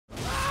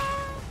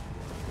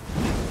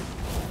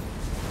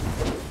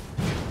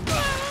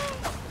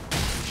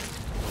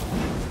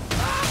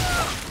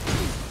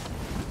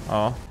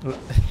Oh.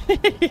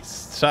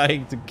 He's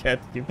trying to get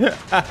him.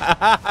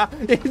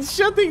 He's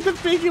shooting the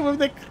piggy with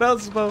the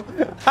crossbow.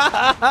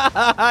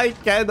 I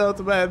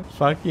cannot, man.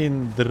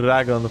 Fucking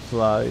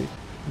dragonfly.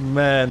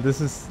 Man, this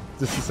is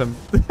some...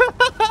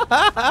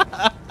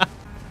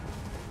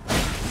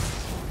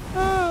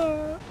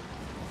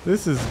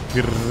 This is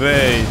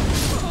great.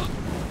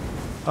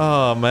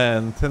 Oh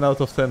man, 10 out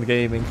of 10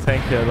 gaming.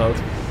 Thank you a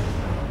lot.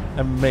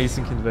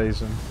 Amazing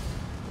invasion.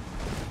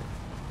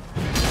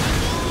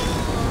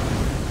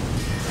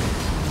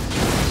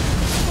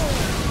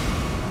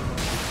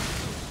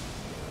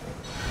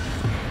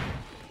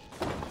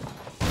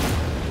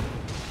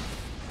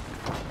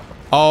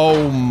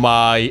 Oh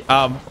my,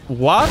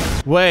 what?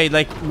 Wait,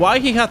 like, why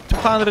he had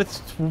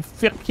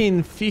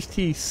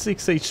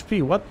 256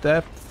 HP? What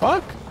the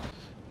fuck?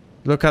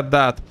 Look at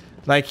that.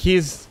 Like,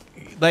 his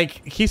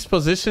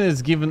position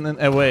is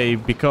given away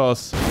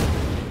because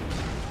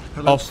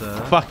of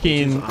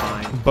fucking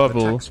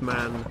bubble.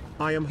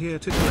 I am here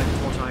to collect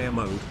what I am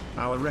owed.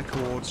 Our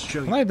records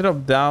show. Can I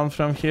drop down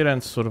from here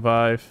and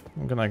survive?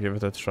 I'm gonna give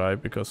it a try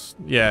because,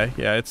 yeah,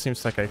 it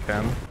seems like I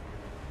can.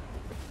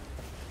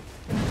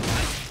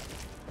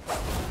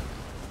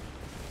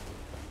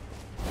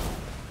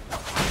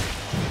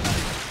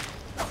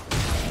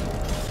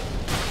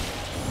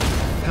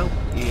 Help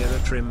Era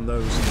trim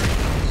those nails.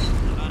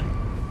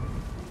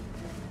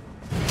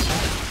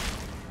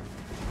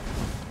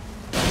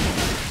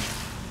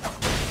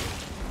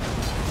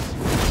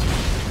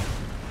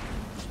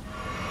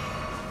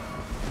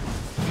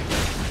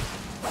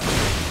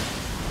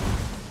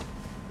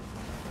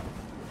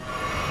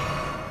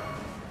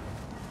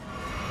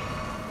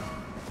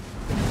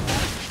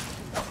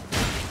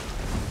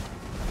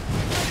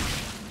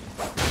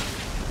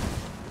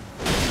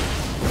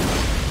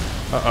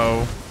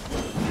 Uh-oh.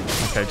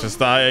 Okay, just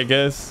die, I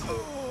guess.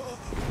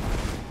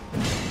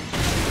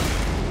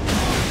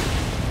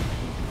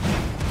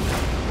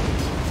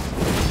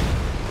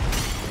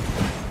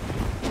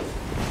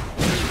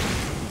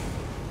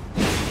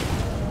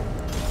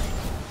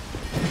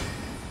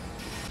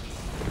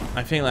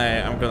 I think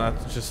I'm gonna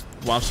just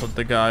one-shot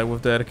the guy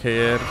with the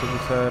RKR, to be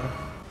fair.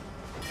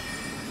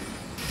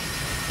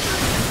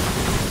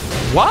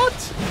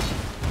 What?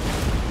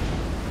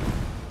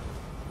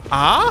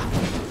 Ah?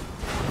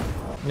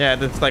 Yeah,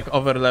 that's like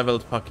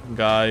over-leveled fucking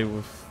guy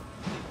with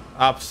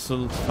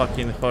absolute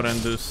fucking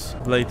horrendous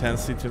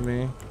latency to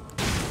me.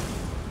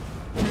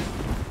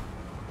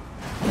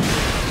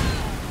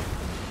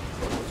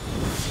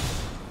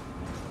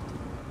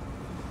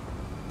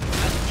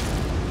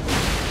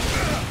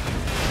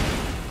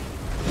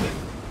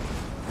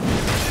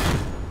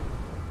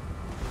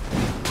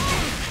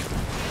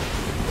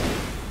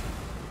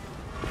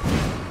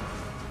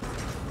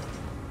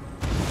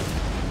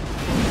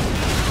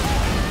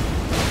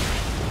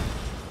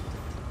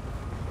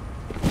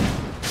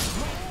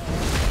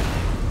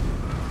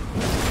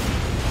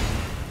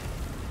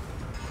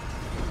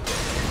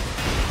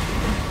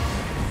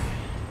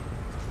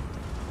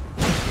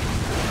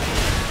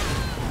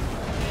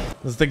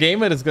 The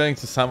gamer is going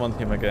to summon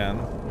him again.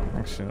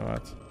 Actually, you know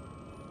what?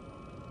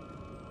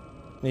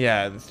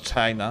 Yeah, it's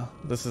China.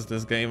 This is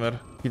this gamer.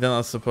 You're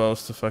not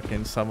supposed to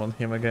fucking summon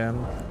him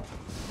again.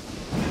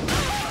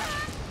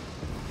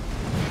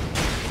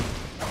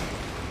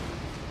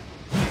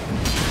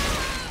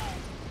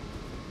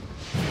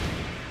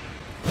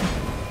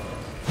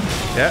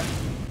 Yeah.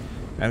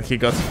 And he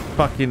got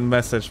fucking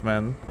message,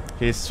 man.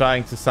 He's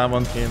trying to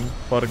summon him,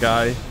 poor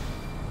guy.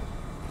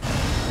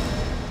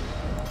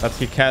 But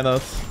he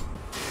cannot.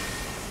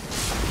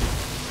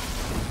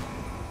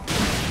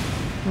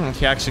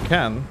 He actually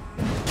can.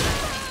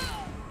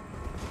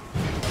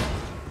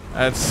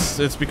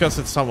 It's because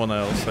it's someone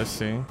else, I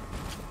see.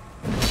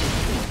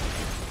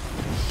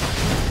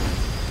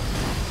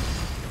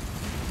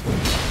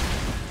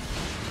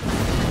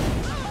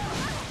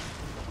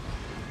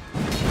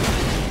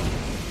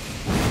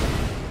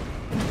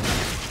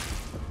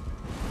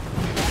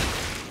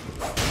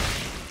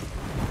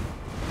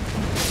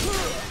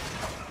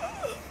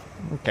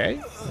 Okay,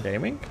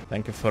 gaming.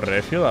 Thank you for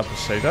refill, I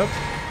appreciate that.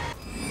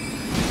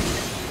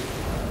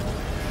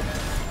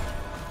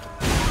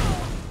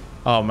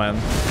 Oh man.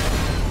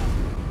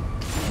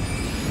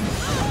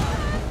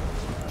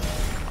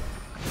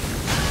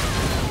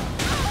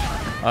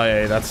 Oh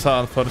yeah, that's so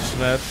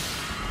unfortunate.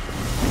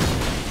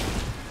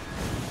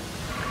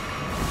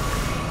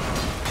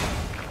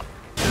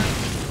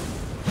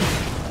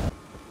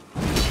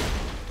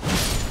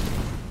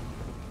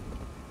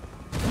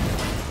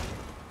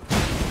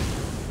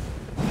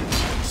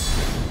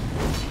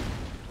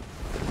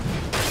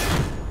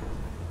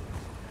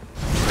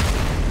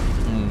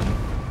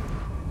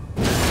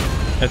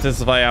 It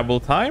is viable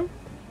time.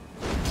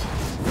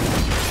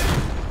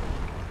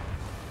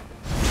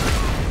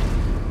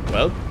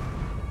 Well,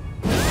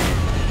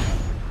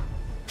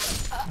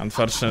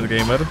 unfortunate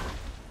gamer.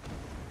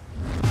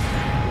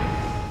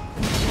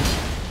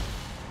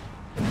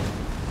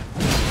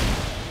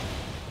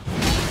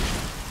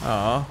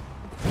 Oh.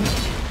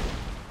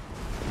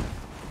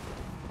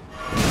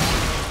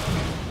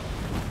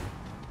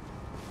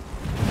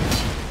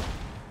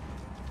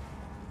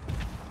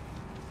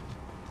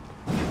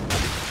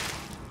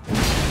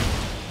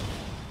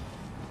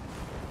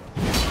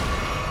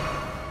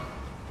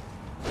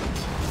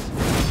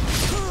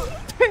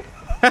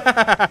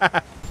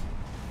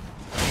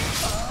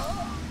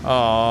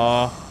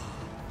 Oh.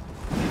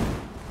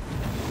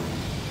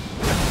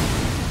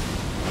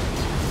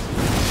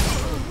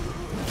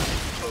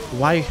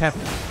 Why have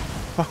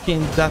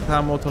fucking that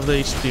amount of the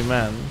HP,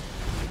 man?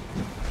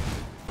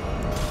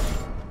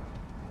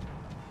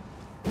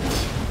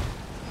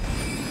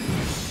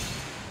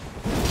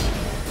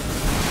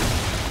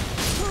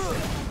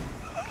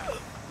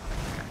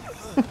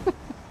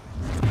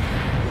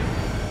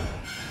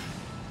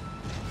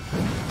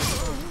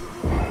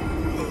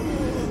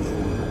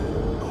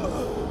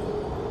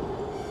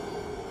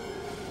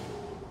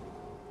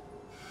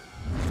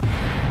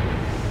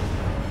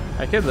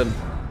 I killed them.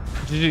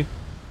 GG.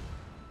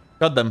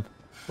 Got them.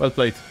 Well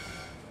played.